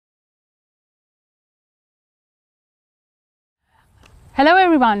Hello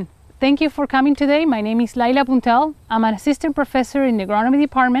everyone, thank you for coming today. My name is Laila Puntel. I'm an assistant professor in the agronomy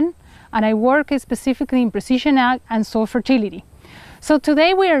department and I work specifically in precision ag and soil fertility. So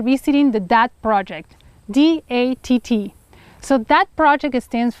today we are visiting the DATT project, D-A-T-T. So DATT project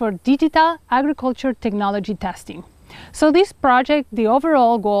stands for Digital Agriculture Technology Testing. So this project, the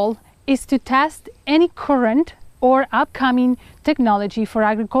overall goal is to test any current or upcoming technology for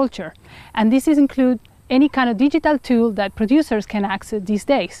agriculture. And this includes any kind of digital tool that producers can access these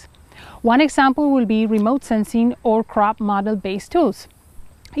days. One example will be remote sensing or crop model-based tools,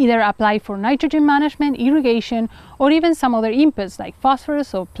 either applied for nitrogen management, irrigation, or even some other inputs like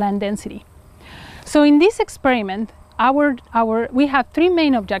phosphorus or plant density. So in this experiment, we have three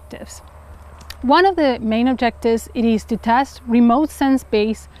main objectives. One of the main objectives is to test remote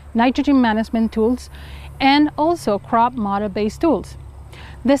sense-based nitrogen management tools and also crop model-based tools.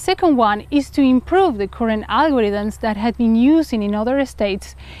 The second one is to improve the current algorithms that have been used in other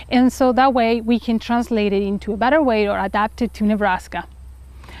states, and so that way we can translate it into a better way or adapt it to Nebraska.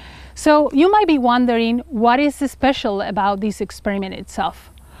 So you might be wondering what is special about this experiment itself.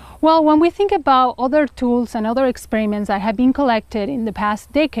 Well, when we think about other tools and other experiments that have been collected in the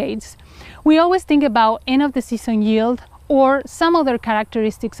past decades, we always think about end of the season yield or some other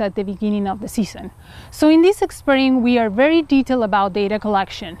characteristics at the beginning of the season. So in this experiment, we are very detailed about data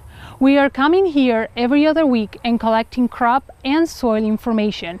collection. We are coming here every other week and collecting crop and soil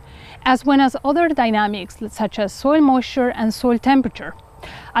information, as well as other dynamics such as soil moisture and soil temperature,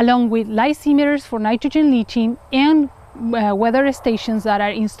 along with lysimeters for nitrogen leaching and weather stations that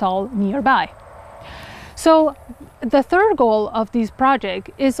are installed nearby. So the third goal of this project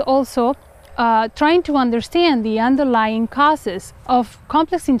is also trying to understand the underlying causes of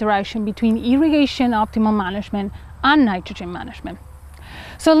complex interaction between irrigation optimal management and nitrogen management.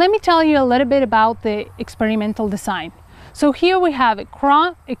 So let me tell you a little bit about the experimental design. So here we have a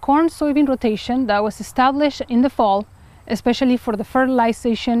corn-soybean rotation that was established in the fall, especially for the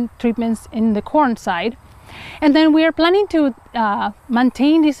fertilization treatments in the corn side. And then we are planning to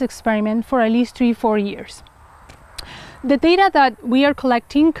maintain this experiment for at least 3-4 years. The data that we are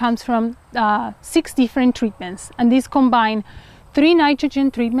collecting comes from 6 different treatments, and these combine 3 nitrogen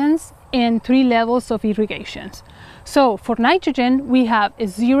treatments and 3 levels of irrigations. So for nitrogen, we have a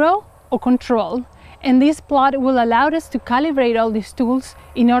 0 or control, and this plot will allow us to calibrate all these tools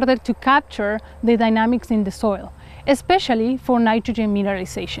in order to capture the dynamics in the soil, especially for nitrogen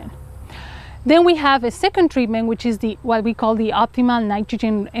mineralization. Then we have a second treatment, which is what we call the optimal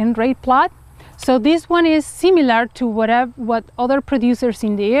nitrogen end rate plot. So this one is similar to what other producers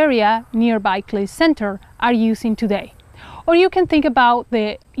in the area nearby Clay Center are using today. Or you can think about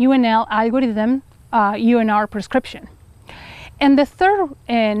the UNL algorithm, UNR prescription. And the third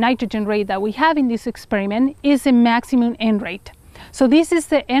nitrogen rate that we have in this experiment is a maximum end rate. So this is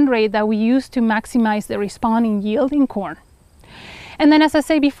the end rate that we use to maximize the responding yield in corn. And then, as I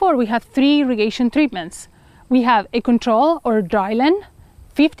said before, we have 3 irrigation treatments. We have a control or dryland,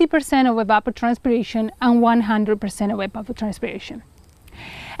 50% of evapotranspiration and 100% of evapotranspiration.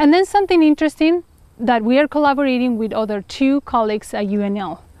 And then something interesting that we are collaborating with other 2 colleagues at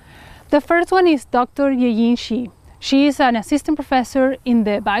UNL. The first one is Dr. Yeyin Shi. She is an assistant professor in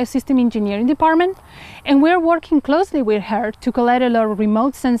the biosystem engineering department, and we're working closely with her to collect a lot of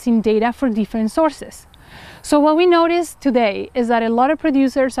remote sensing data for different sources. So what we noticed today is that a lot of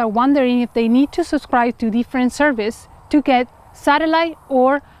producers are wondering if they need to subscribe to different services to get satellite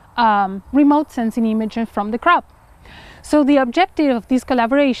or remote sensing images from the crop. So the objective of this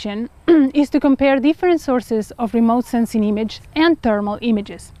collaboration is to compare different sources of remote sensing image and thermal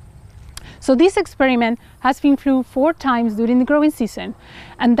images. So this experiment has been flew 4 times during the growing season,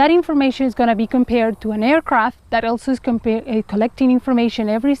 and that information is going to be compared to an aircraft that also is collecting information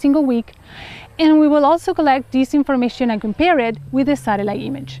every single week, and we will also collect this information and compare it with a satellite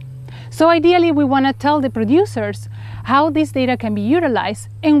image. So ideally, we want to tell the producers how this data can be utilized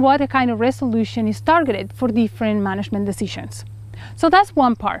and what kind of resolution is targeted for different management decisions. So that's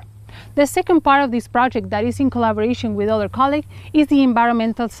one part. The second part of this project that is in collaboration with other colleagues is the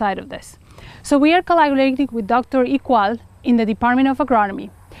environmental side of this. So we are collaborating with Dr. Iqbal in the Department of Agronomy.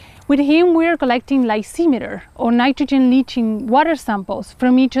 With him, we are collecting lysimeter or nitrogen leaching water samples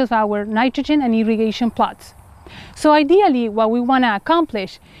from each of our nitrogen and irrigation plots. So ideally, what we want to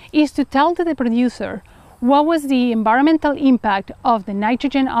accomplish is to tell to the producer what was the environmental impact of the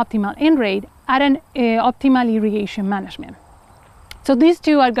nitrogen optimal end rate at an optimal irrigation management. So these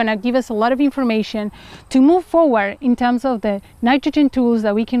 2 are going to give us a lot of information to move forward in terms of the nitrogen tools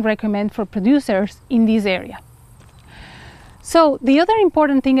that we can recommend for producers in this area. So the other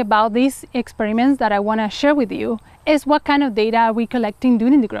important thing about these experiments that I want to share with you is what kind of data are we collecting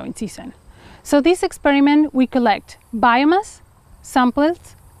during the growing season. So this experiment, we collect biomass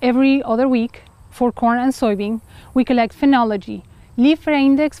samples every other week for corn and soybean. We collect phenology, leaf area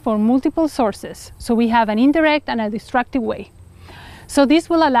index for multiple sources. So we have an indirect and a destructive way. So this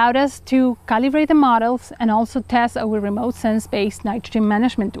will allow us to calibrate the models and also test our remote sense-based nitrogen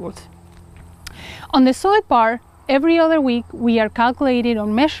management tools. On the soil part, every other week we are calculating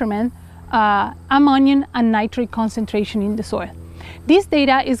on measurement ammonium and nitrate concentration in the soil. This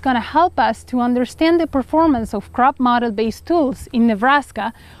data is going to help us to understand the performance of crop model-based tools in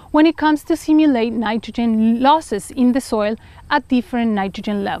Nebraska when it comes to simulate nitrogen losses in the soil at different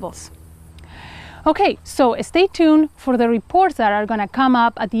nitrogen levels. Okay, so stay tuned for the reports that are going to come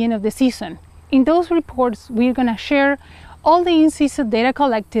up at the end of the season. In those reports, we're going to share all the in-season data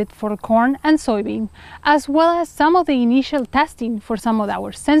collected for corn and soybean, as well as some of the initial testing for some of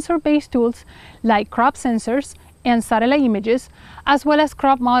our sensor-based tools like crop sensors and satellite images, as well as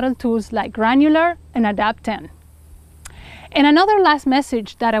crop model tools like Granular and Adapt10. And another last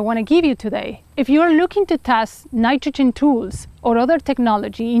message that I want to give you today, if you are looking to test nitrogen tools or other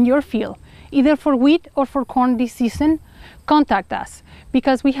technology in your field, either for wheat or for corn this season, contact us,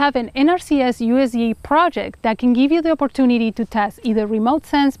 because we have an NRCS USDA project that can give you the opportunity to test either remote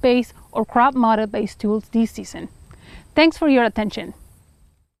sense-based or crop model-based tools this season. Thanks for your attention.